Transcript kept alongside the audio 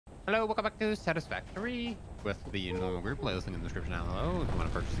Hello, welcome back to Satisfactory with the normal group. Link in the description down below. If you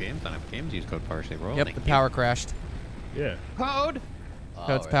want to purchase games, sign up for games, use code PowerSaveRoll. Yep, the power crashed. Yeah. Code!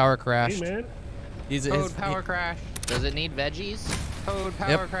 Code's power crashed. Hey, man. Code power crash. Does it need veggies? Code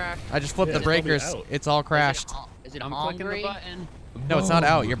power crash. I just flipped Yeah, the it's probably breakers. out. It's all crashed. Is it I'm hungry? clicking the button. No, it's not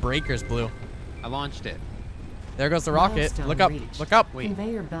out. Your breakers blew. I launched it. There goes the rocket. Milestone Look up. reached. Look up. Wait,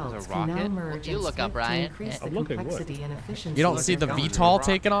 Conveyor there's belts a can now rocket? merge What do you and look up, slip Ryan? to increase the I'm looking, what? complexity and efficiency. You don't of see the their going. VTOL Rocket.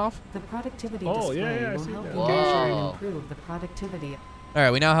 taking off? The productivity Oh, display yeah, I will see help that. you measure and Whoa. improve the productivity. All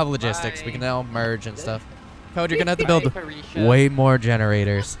right, we now have logistics. Bye. We can now merge and stuff. Code, you're gonna have to build Bye, Parisha. way more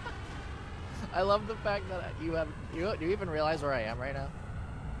generators. I love the fact that you have. Do you even realize where I am right now?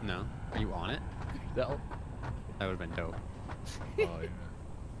 No. Are you on it? No. That would have been dope. Oh, yeah.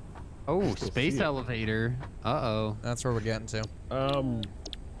 Oh, Still space see it. elevator. Uh-oh. That's where we're getting to.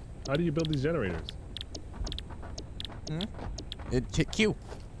 How do you build these generators? Q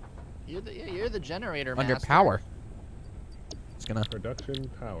You're the generator under master. power. It's gonna. Production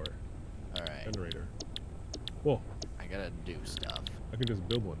power All right. generator. Whoa, I gotta do stuff. I can just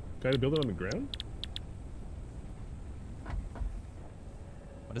build one. Can I build it on the ground?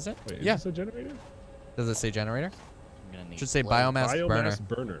 What is it? Wait, is Yeah. this a generator? Does it say generator? I'm gonna need Should say plates. biomass burner. Biomass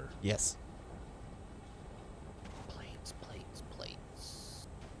burner. Yes. Plates, plates, plates.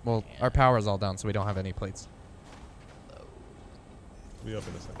 Well, our power is all down, so we don't have any plates. Be up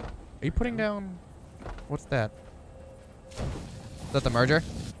in a second. Are you putting down? What's that? Is that the merger?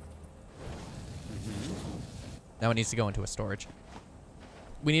 Now it needs to go into a storage.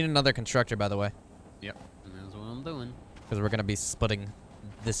 We need another constructor, by the way, Yep. And that's what I'm doing. because we're gonna be splitting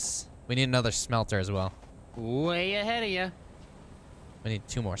this. We need another smelter as well. Way ahead of you. We need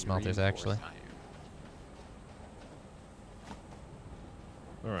 2 more smelters, actually.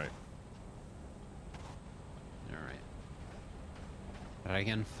 All right. Alright.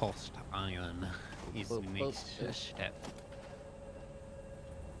 Reinforced iron is the Boop, boop, next boop. step.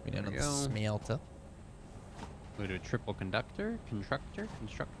 We need There we another go. smelter. We do a triple conductor, constructor,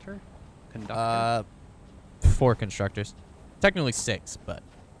 conductor. 4 constructors. Technically 6, but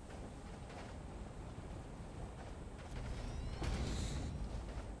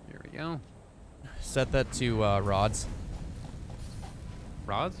Here we go. set that to rods.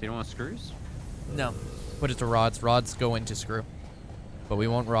 Rods? You don't want screws? No. Put it to rods. Rods go into screw. But we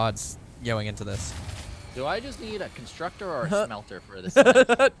want rods going into this. Do I just need a constructor or a smelter for this?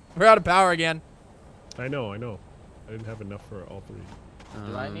 event? We're out of power again. I know. I didn't have enough for all 3.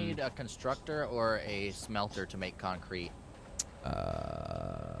 Do I need a constructor or a smelter to make concrete? Do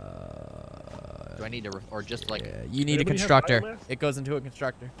I need to, or just like? Yeah, you need a Anybody have constructor. biomass? It goes into a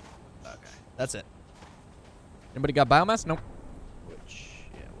constructor. Okay. That's it. Anybody got biomass? Nope. Which,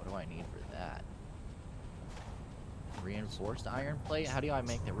 yeah, what do I need for that? Reinforced iron plate? How do I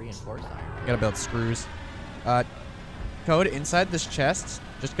make the reinforced iron? You gotta build screws. Code inside this chest.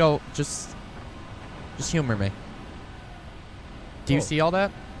 Just humor me. Do you Oh. see all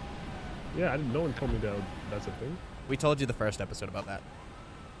that? Yeah, no one told me that that's a thing. We told you the first episode about that.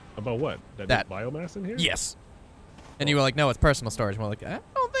 About what? That That. there's biomass in here? Yes. And you were like, no, it's personal storage. And we're like, I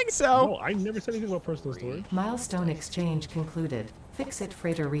don't think so. No, I never said anything about personal storage. Milestone exchange concluded. FICSIT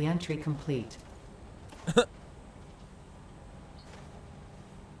freighter reentry complete.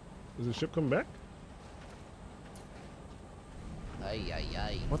 Is the ship coming back? Ay, ay,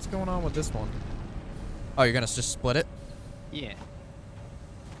 ay. What's going on with this one? Oh, you're gonna just split it? Yeah.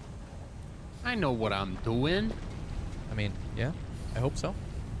 I know what I'm doing. I mean, yeah, I hope so.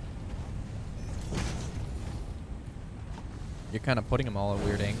 You're kind of putting them all at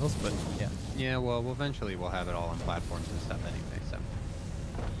weird angles, but yeah. Yeah, well, eventually we'll have it all on platforms and stuff anyway, so.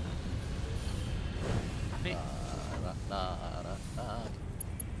 Hey,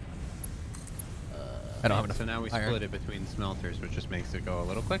 I don't have enough. So now we iron. split it between smelters, which just makes it go a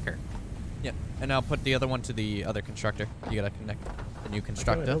little quicker. Yeah, and I'll put the other one to the other constructor. You gotta connect the new I kinda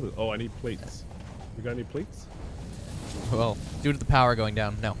constructor. held it. Oh, I need plates. You got any plates? Well, due to the power going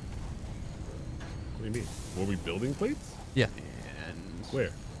down, no. What do you mean? Were we building plates? Yeah, And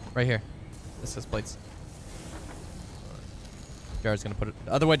Where? right here. This is plates. Jared's gonna put it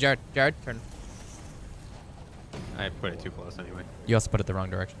the other way. Jared, turn. I put it too close anyway. You also put it the wrong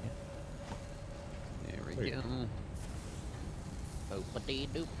direction. Yeah. There we Wait. go.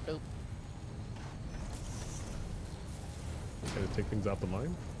 Boop-a-dee-doop doop. Can I take things out the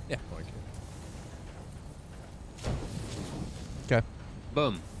mine? Yeah. Oh, I can't. Okay.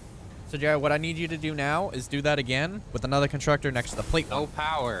 Boom. So Jared, what I need you to do now is do that again with another constructor next to the plate. No one.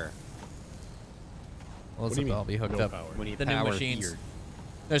 power. Well, What do you mean, all be hooked no up. power? We need The new power machines. here.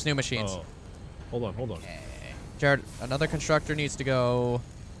 There's new machines. Oh. Hold on. Okay. Jared, another constructor needs to go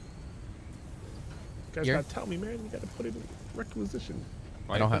guys Here? gotta tell me, man. You gotta put it in requisition.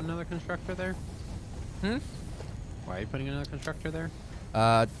 Why I are don't you have- putting another constructor there? Hmm? Why are you putting another constructor there?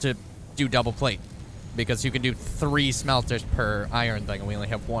 To do double plate. Because you can do 3 smelters per iron thing, and we only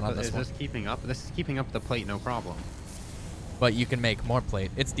have 1 on But this is one. this keeping up? This is keeping up the plate, no problem. But you can make more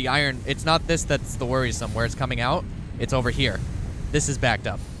plate. It's the iron. It's not this that's the worrisome. Where it's coming out, it's over here. This is backed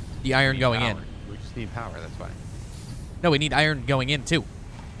up. The iron going in. Power. We just need power, that's why. No, we need iron going in, too.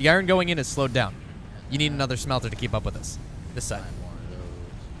 The iron going in is slowed down. You need another smelter to keep up with this. This side. Find more of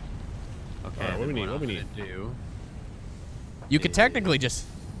those. Okay, Alright, what then we need, I'm what we gonna do? You could technically just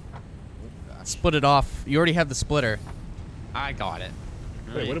Oh, gosh. split it off. You already have the splitter. I got it.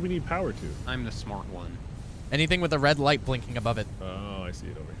 Wait, what do we need power to? I'm the smart one. Anything with a red light blinking above it. Oh, I see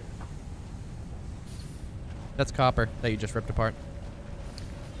it over here. That's copper that you just ripped apart.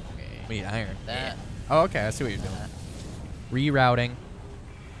 Okay. We need iron. That. Oh, okay. I see what you're doing. That. Rerouting.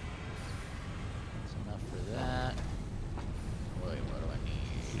 That's enough for that. Wait, what do I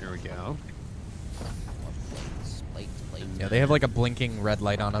need? Here we go. More plates. Yeah, they have like a blinking red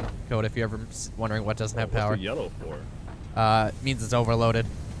light on them. Code, if you're ever wondering what doesn't have What's power. the yellow for? Means it's overloaded.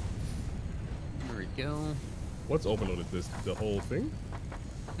 Here we go. What's overloaded? The whole thing?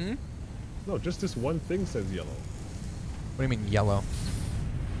 Hmm? No, just this one thing says yellow. What do you mean yellow?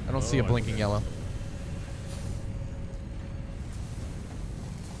 I don't see a Oh, I blinking see. yellow.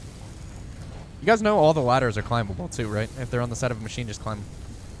 You guys know all the ladders are climbable too, right? If they're on the side of a machine, just climb.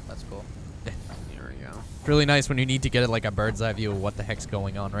 That's cool. Here we go. It's really nice when you need to get like a bird's eye view of what the heck's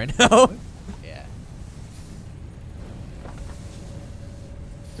going on right now. Yeah.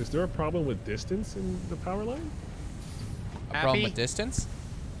 Is there a problem with distance in the power line? A problem Happy? with distance?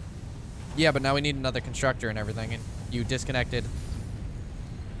 Yeah, but now we need another constructor and everything, and you disconnected.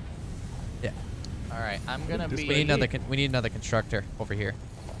 Yeah. All right. I'm gonna This be. We need another. We need another constructor over here.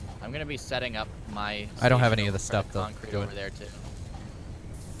 I'm gonna be setting up my. I don't have station any of the over stuff, the though. Concrete Do it. over there too.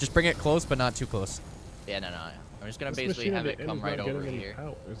 Just bring it close, but not too close. Yeah, no. I'm just gonna This basically machine have at it the end come is right not over getting any here.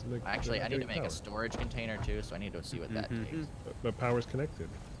 power. It's like Actually, they're I not need to getting make a power. storage container too, so I need to see what that takes. The power's connected.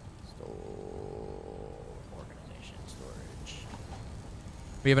 Organization storage.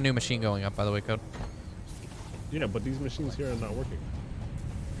 We have a new machine going up, by the way, Code. Yeah, but these machines here are not working.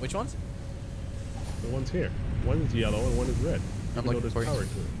 Which ones? The ones here. One's yellow and one is red. I'm Even though looking there's for you. power to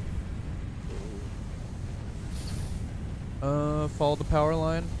it. Follow the power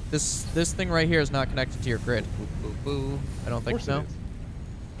line. This thing right here is not connected to your grid. Boo, boo, boo. I don't Of think course so. it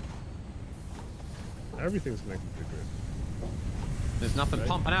is. Everything's connected to the grid. There's nothing Right.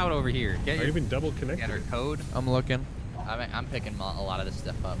 pumping out over here. Get Are your you even double get our connected? code. I'm looking. I'm picking a lot of this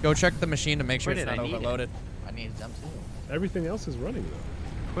stuff up. Go check the machine to make sure Quit it's it, not I need it. overloaded. I need them too. Everything else is running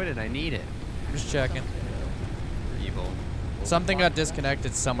though. Quit it, I need it. I'm just checking. You're evil. Something got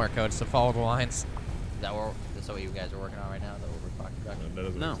disconnected somewhere, Code, so follow the lines. That's what you guys are working on right now, the overclock production? That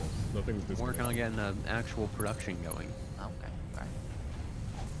doesn't No. make sense. Nothing's I'm disconnected. working on getting an actual production going. Oh, okay. Alright.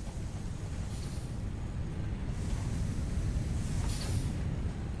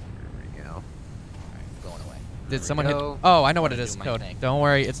 There we go. Alright, going away. Did we someone hit? go. Oh, I know what it Gonna is, do my Code. thing. Don't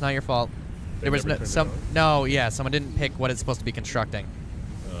worry, it's not your fault. They There was never no turned it on? no, yeah, someone didn't pick what it's supposed to be constructing.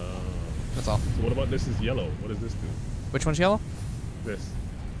 That's all. So what about this is yellow? What does this do? Which one's yellow? This.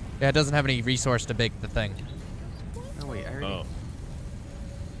 Yeah, it doesn't have any resource to make the thing. Oh wait, I already. Oh.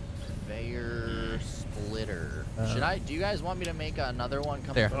 Conveyor splitter. Uh, Do you guys want me to make another one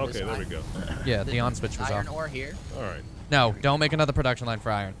coming There. from this Okay, there we side? go. Yeah, the on switch was iron off. ore here. All right. No, don't make another production line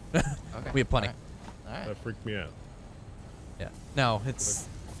for iron. Okay. We have plenty. Alright. That freaked me out. Yeah. No, it's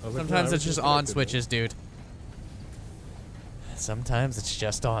I was like, sometimes no, it's just everything's on connected. switches, dude. Sometimes it's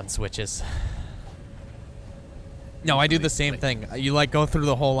just on switches. No, I do the same thing. You like go through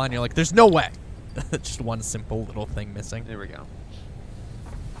the whole line. You're like, there's no way. Just one simple little thing missing. There we go.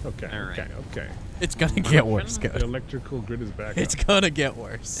 Okay, All right. okay. It's gonna get worse, The Code. electrical grid is back It's up. gonna get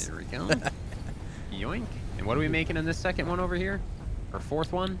worse. There we go. Yoink. And what are we making in this second one over here? Or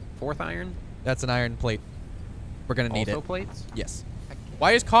fourth one? Fourth iron? That's an iron plate. We're gonna need Also it. plates? Yes.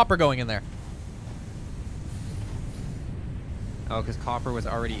 Why is copper going in there? Oh, because copper was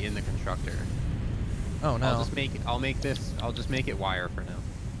already in the constructor. Oh no. I'll just make it wire for now.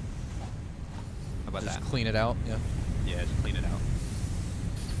 How about Just that? clean it out. Yeah. Yeah, just clean it out.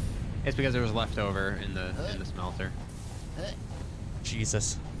 It's because there was leftover in the smelter.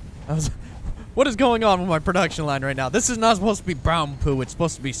 Jesus. What is going on with my production line right now? This is not supposed to be brown poo. It's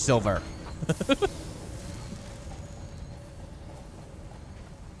supposed to be silver.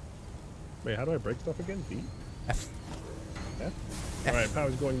 Wait, how do I break stuff again? D? F. F? All right,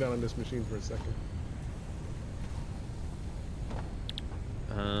 power's going down on this machine for a second.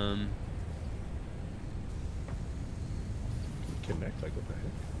 connect? Like, what the heck?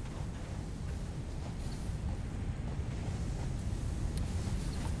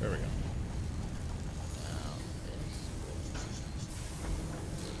 There we go.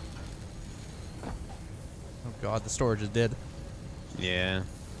 Oh god, the storage is dead. Yeah.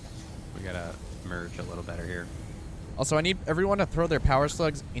 We gotta merge a little better here. Also, I need everyone to throw their power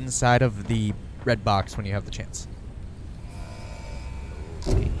slugs inside of the red box when you have the chance.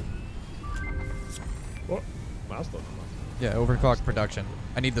 Oh, milestone. Yeah, overclock production.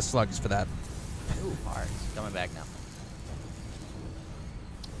 I need the slugs for that. Ooh, parts. Coming back now.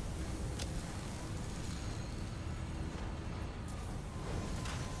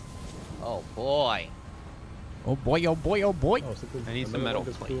 Oh boy. Oh boy, oh boy, oh boy. Oh, so I need some another metal one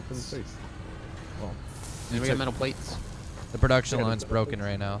just flew up in plates. space. Well, And we got metal plates. the production Yeah, line's there's broken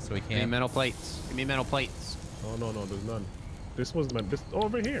metal right now, so we Give me can't. metal plates. Give me metal plates. Oh, no, there's none. This was meant. This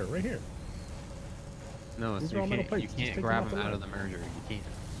over here, right here. No, These so are all you metal can't, plates. you Just can't take them grab off them the out of line. the merger. You can't.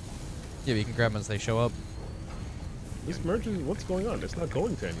 Yeah, but you can grab them as they show up. This merge is what's going on? It's not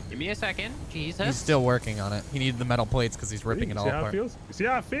going to anything. Give me a second. Jesus. He's still working on it. He needed the metal plates because he's ripping You it see all how apart. it feels? You see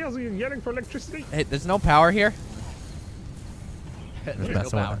how it feels? You're yelling for electricity. Hey, there's no power here. There's Just no messing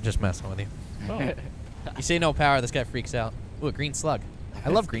with power. him. Just messing with you. Oh, You say no power, this guy freaks out. Ooh, a green slug. I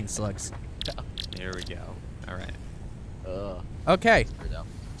love green slugs. There we go. All right. Ugh. Okay, Screwed up.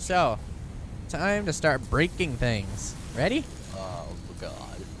 so time to start breaking things. Ready? Oh god.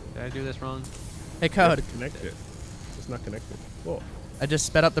 Did I do this wrong? Hey, you have Code. to connect it. It's not connected. Whoa. I just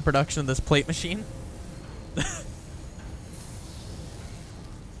sped up the production of this plate machine.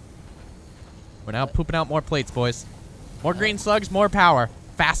 We're now pooping out more plates, boys. More green slugs, more power.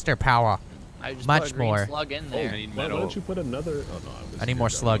 Faster power. I just Much put a green more. slug in I there. need Why metal. don't you put another? Oh no, I need more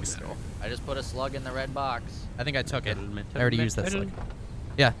slugs. I just put a slug in the red box. I think I took it. Metal, I already used that metal. slug.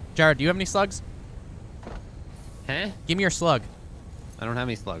 Yeah, Jared, do you have any slugs? Huh? Give me your slug. I don't have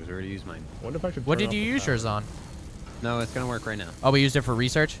any slugs. We already used mine. I wonder if I should. What turn did off you the use power. yours on? No, it's gonna work right now. Oh, we used it for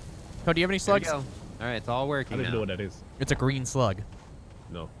research? Code, do you have any There we slugs? go. All right, it's all I working don't even know now. what that is. It's a green slug.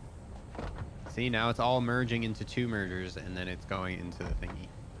 No. See, now it's all merging into two mergers, and then it's going into the thingy.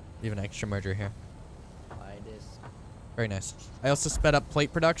 You have an extra merger here. Buy this. Very nice. I also sped up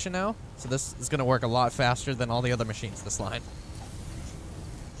plate production now, so this is going to work a lot faster than all the other machines this line.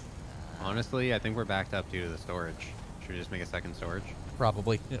 Honestly, I think we're backed up due to the storage. Should we just make a second storage?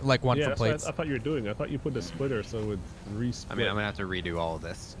 Probably. Like one Yeah, for that's what plates. I thought you were doing. I thought you put the splitter so it would re-split. I mean, I'm gonna have to redo all of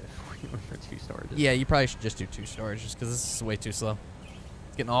this if we went for two storages. Yeah, you probably should just do two storages because this is way too slow.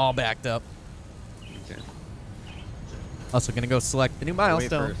 It's getting all backed up. Okay. Also, going to go select the new I'll wait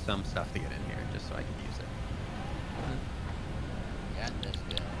milestone. for some stuff to get in here just so I can use it. Got this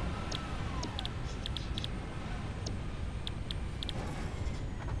guy.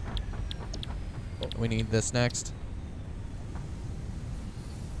 We need this next.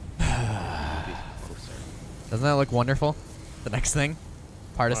 Be closer. Doesn't that look wonderful? The next thing?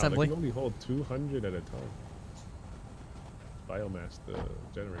 Part Wow, assembly? They can only hold 200 at a time. Biomass, the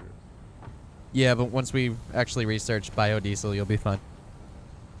generator. Yeah, but once we actually research biodiesel, you'll be fine.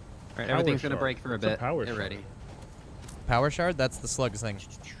 All right, Power everything's gonna shard. break for a What's a bit. power Get shard? ready. Power shard? That's the slugs thing.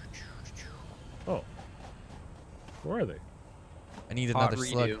 Oh. Where are they? I need Hot another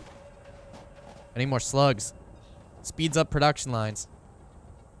slug. redo. I need more slugs. Speeds up production lines.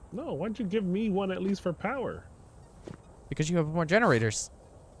 No, why don't you give me one at least for power? Because you have more generators.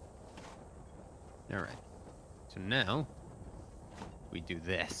 All right. So now we do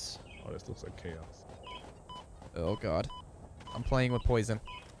this. Oh, this looks like chaos. Oh, God. I'm playing with poison.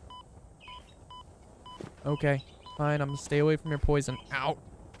 Okay. Fine, I'm gonna stay away from your poison. Ow.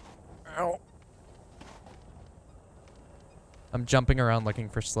 Ow. I'm jumping around looking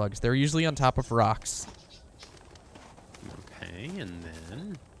for slugs. They're usually on top of rocks. Okay, and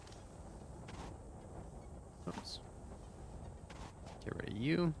then. Oops. Get rid of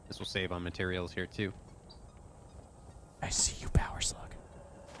you. This will save on materials here too. I see you, Power Slug.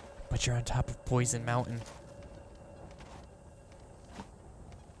 But you're on top of Poison Mountain.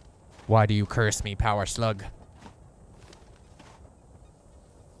 Why do you curse me, Power Slug?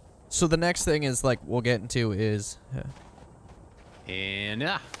 So the next thing is, like, we'll get into is... And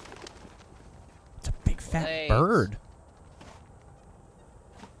it's a big fat Plates. bird.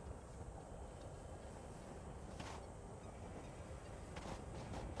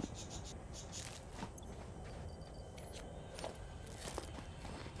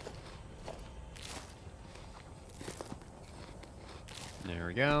 there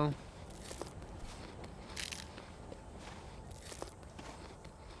we go.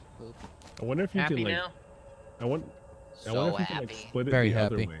 I wonder if you Happy can like. now? I wonder So if you can like happy. split it Very the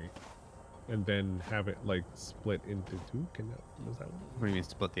happy. other way. and then have it like split into two. Can that? Does that work? What do you mean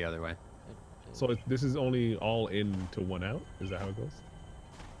split the other way? So this is only all in to one out. Is that how it goes?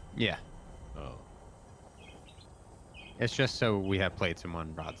 Yeah. Oh. It's just so we have plates in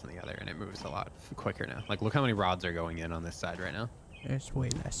one, rods in the other, and it moves a lot quicker now. Like, look how many rods are going in on this side right now. There's way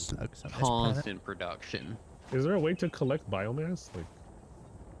less slugs on this planet. Constant production. Is there a way to collect biomass? Like,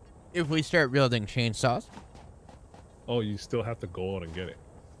 If we start building chainsaws. oh, you still have to go out and get it.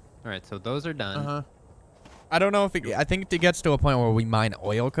 All right, so those are done. I don't know if it, I think it gets to a point where we mine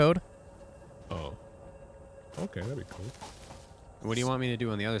oil code. Oh. Okay, that'd be cool. What do you want me to do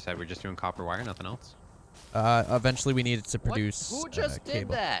on the other side? We're just doing copper wire, nothing else? Eventually we need it to produce Who just did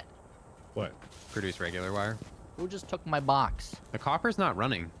cable. that? What? Produce regular wire. Who just took my box? The copper's not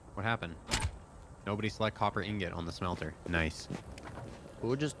running. What happened? Nobody select copper ingot on the smelter. Nice.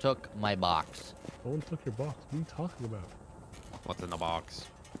 Who just took my box? No one took your box. What are you talking about? What's in the box?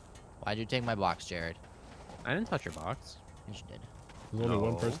 Why'd you take my box, Jared? I didn't touch your box. Yes, you did. There's only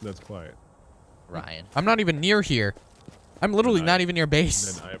one No. person that's quiet. Ryan. I'm not even near here. I'm literally not even near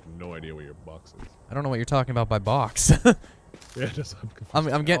base. Then I have no idea where your box is. I don't know what you're talking about by box. Yeah, just I'm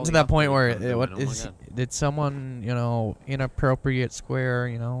confused. I'm getting Oh, to yeah. that point where Oh, what my is God. did someone, you know, inappropriate square,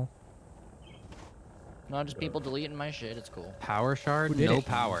 you know? No, just people deleting my shit. It's cool. Power shard? Who did No it?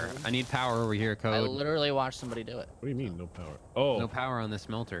 power. I need power over here, I code. literally watched somebody do it. What do you mean, no power? Oh, No power on this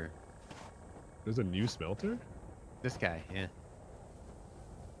smelter. there's a new smelter? This guy, yeah.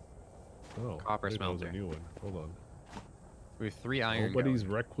 Oh, Copper I didn't know it was smelter. a new one. Hold on. We have 3 iron. Nobody's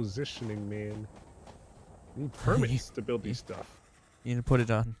going. requisitioning, man. You need permits to build these stuff. You need to put it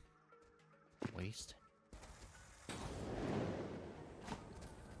on. Waste.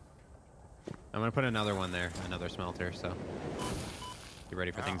 I'm gonna put another one there, another smelter, so get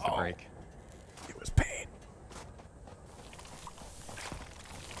ready for things to break. It was pain.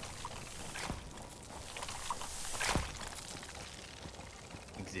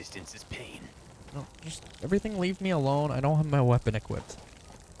 Existence is pain. No, just everything leave me alone. I don't have my weapon equipped.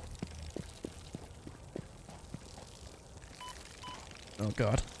 Oh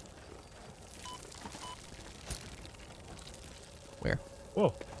god. Where?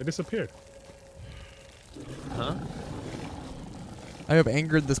 Whoa, it disappeared. Huh? I have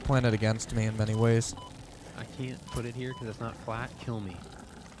angered this planet against me in many ways. I can't put it here because it's not flat. Kill me.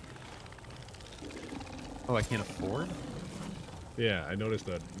 Oh, I can't afford? Yeah, I noticed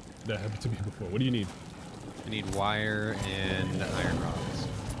that. That happened to me before. What do you need? I need wire and iron rods.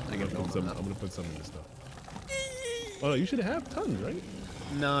 I I'm can gonna, build them up. I'm gonna put some in this stuff. Oh, no, you should have tons, right?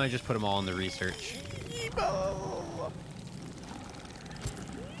 No, I just put them all in the research.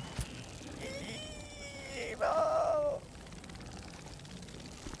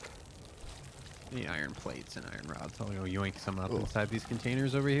 The iron plates and iron rods. I'll go yoink some up inside these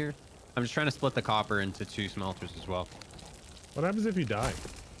containers over here. I'm just trying to split the copper into 2 smelters as well. What happens if you die?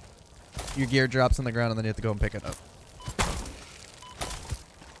 Your gear drops on the ground and then you have to go and pick it up.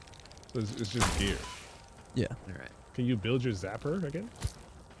 So it's just gear. Yeah. All right. Can you build your zapper again?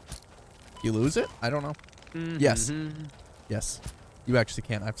 You lose it? I don't know. Mm-hmm. Yes. Yes. You actually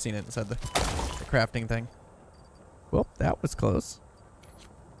can. I've seen it inside the crafting thing. Well, that was close.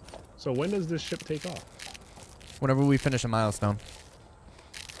 So when does this ship take off? Whenever we finish a milestone.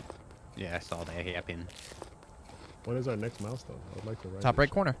 Yeah, I saw that happen. When is our next milestone? I would like to ride Top this right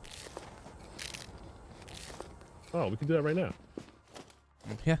ship. corner. Oh, we can do that right now.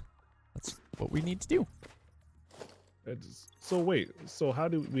 Yeah. That's what we need to do. So wait, so how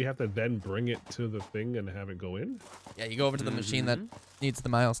do we have to then bring it to the thing and have it go in? Yeah, you go over to the machine that needs the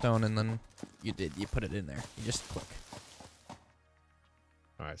milestone and then you put it in there. You just click.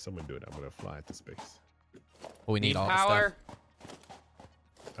 All right, someone do it. I'm gonna fly into space. Well, we need all power.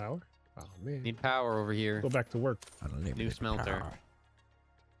 the stuff. Power? Oh man. Need power over here. Go back to work. I don't need New the smelter. power.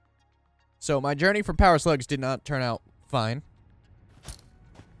 So my journey for power slugs did not turn out fine.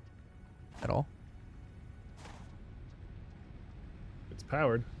 At all. It's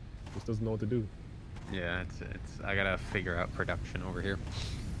powered. Just doesn't know what to do. Yeah, it's. I gotta figure out production over here.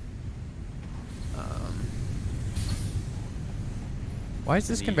 Why is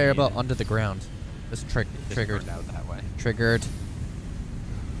this conveyor belt under the ground? This Just triggered. turned out that way. Triggered.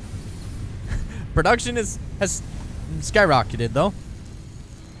 Production has skyrocketed though.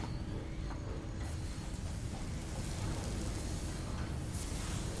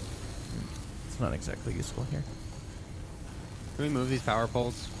 It's not exactly useful here. Can we move these power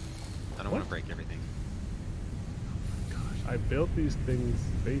poles? I don't want What? to break everything. Gosh, I built these things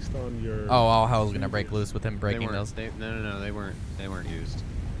based on your. Oh, I was gonna break loose with him breaking they those. weren't, no, they weren't used.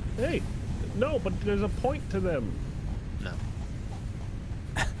 Hey, no, but there's a point to them. No.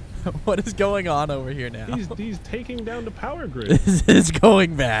 What is going on over here now? He's taking down the power grid. This is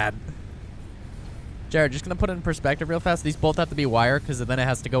going bad. Jared, just gonna put it in perspective real fast. These both have to be wire, because then it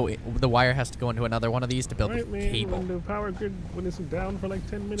has to go. The wire has to go into another one of these to build Right, the man, cable. when the power grid when it's down for like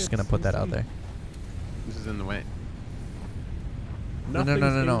 10 minutes. Just gonna put that out there. This is in the way. No.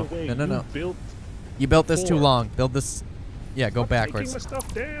 Built You built this too Four. long. Build this. Yeah, go Stop backwards. taking my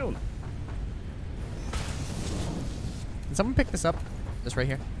stuff down. Can someone pick this up? This right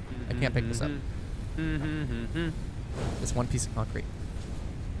here. I can't pick this up. This one piece of concrete.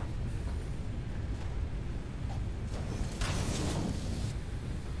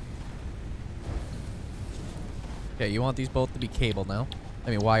 Okay, you want these both to be cable now.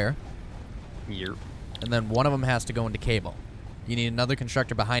 I mean wire. Yep. And then one of them has to go into cable. You need another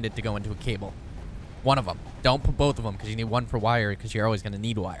constructor behind it to go into a cable. One of them. Don't put both of them because you need one for wire because you're always going to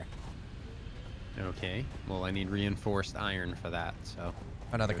need wire. Okay. Well, I need reinforced iron for that, so.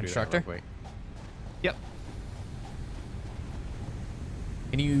 Another Go do that constructor? real quick. Yep.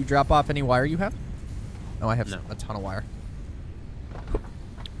 Can you drop off any wire you have? Oh, I have No. a ton of wire.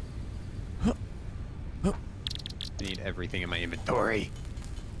 I need everything in my inventory.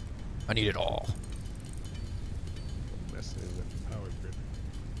 I need it all. Messing with the power grid.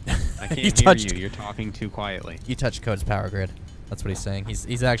 I can't You hear touched- you. You're talking too quietly. You touched Code's power grid. That's what he's saying.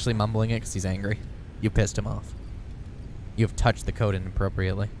 He's actually mumbling it because he's angry. You pissed him off. You have touched the code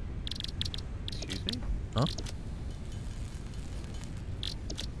inappropriately. Excuse me? Huh?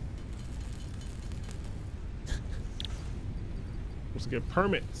 Supposed to get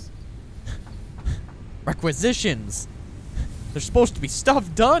permits. Requisitions! There's supposed to be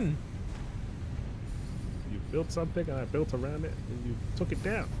stuff done! You built something and I built around it and you took it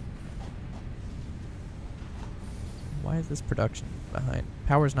down. Why is this production behind?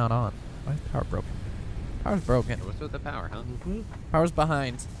 Power's not on. Why is power broken? Power's broken. Hey, what's with the power, huh? Power's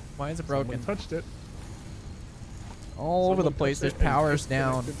behind. Why is it broken? Someone touched it. All over the Someone place, touched there's it and power's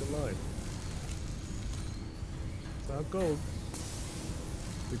down. disconnected the line. That's how it goes.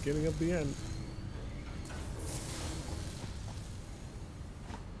 Beginning of the end.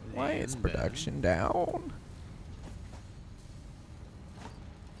 Why is And production down?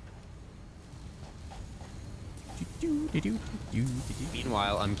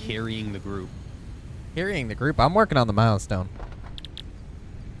 Meanwhile, I'm carrying the group. Carrying the group. I'm working on the milestone.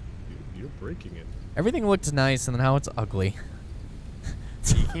 You're breaking it. Everything looks nice, and then now it's ugly.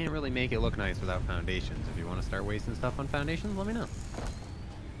 You can't really make it look nice without foundations. If you want to start wasting stuff on foundations, let me know.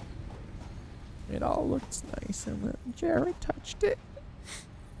 It all looks nice, and then Jared touched it.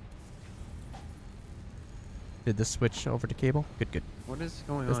 Did this switch over to cable? Good, good. What is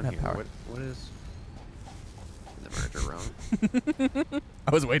going Doesn't on have here? power. What is the merger wrong?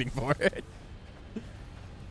 I was waiting for it.